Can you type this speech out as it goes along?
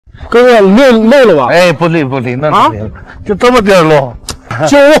哥哥累了吧？哎，不累，那不累，就这么点喽。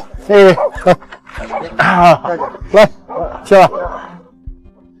酒，来，去吧。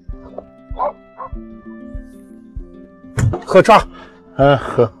喝茶。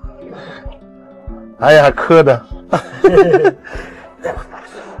喝。哎呀，渴的。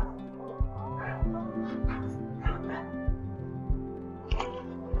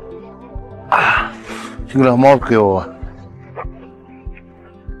啊，这个猫给我。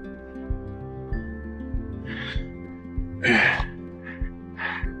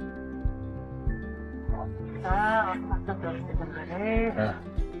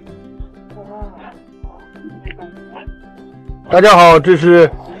大家好，这是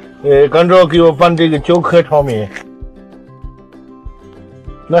刚才给我拌这个椒壳炒米。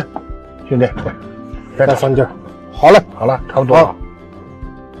来，兄弟，再放点。好了，差不多了。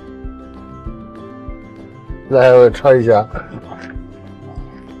来，我尝一下。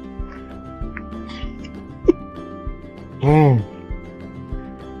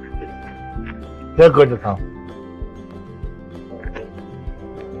再搁着汤。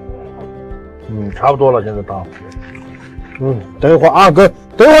差不多了，现在汤。等一会儿啊，哥，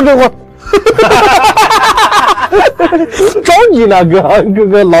等会儿。着急呢，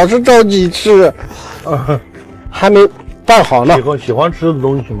哥老是着急吃，还没拌好呢。喜欢吃的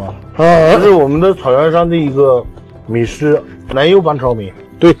东西吗？这是我们的草原上的一个米食，奶油拌炒米。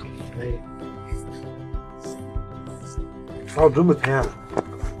对。烧这么甜，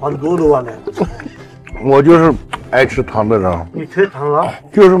拌多都完了。我就是爱吃汤的人。你吃汤了？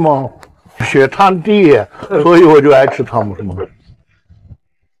就是嘛，血糖低，所以我就爱吃汤，不是吗？